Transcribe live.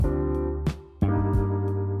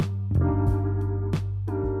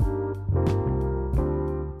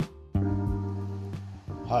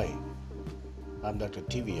Hi, I'm Dr.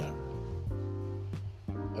 TVR.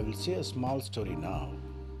 I will say a small story now.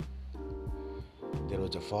 There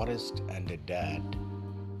was a forest and a dad,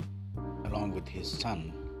 along with his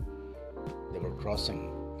son. They were crossing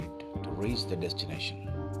it to reach the destination.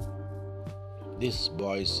 This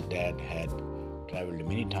boy's dad had traveled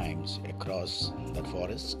many times across that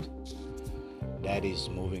forest. Dad is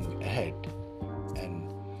moving ahead, and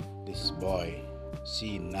this boy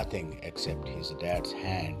see nothing except his dad's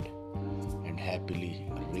hand and happily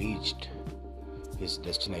reached his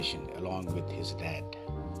destination along with his dad.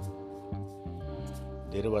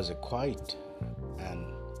 There was a quite an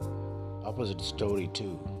opposite story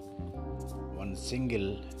too. One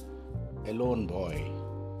single alone boy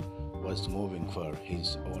was moving for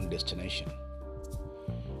his own destination.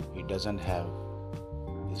 He doesn't have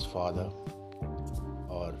his father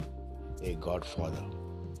or a godfather.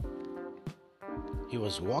 He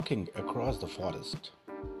was walking across the forest.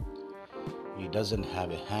 He doesn't have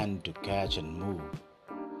a hand to catch and move.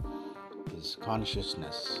 His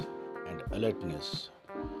consciousness and alertness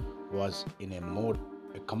was in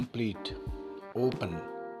a complete open.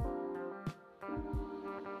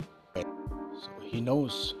 So he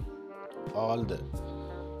knows all the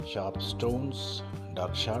sharp stones,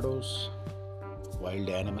 dark shadows, wild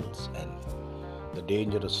animals, and the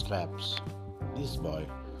dangerous traps. This boy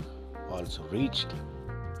also reached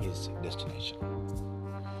his destination.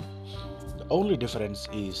 The only difference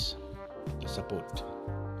is the support.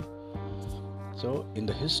 So in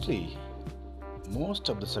the history, most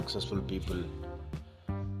of the successful people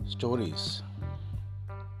stories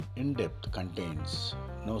in depth contains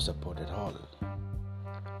no support at all.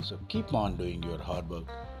 So keep on doing your hard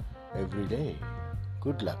work every day.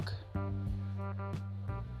 Good luck.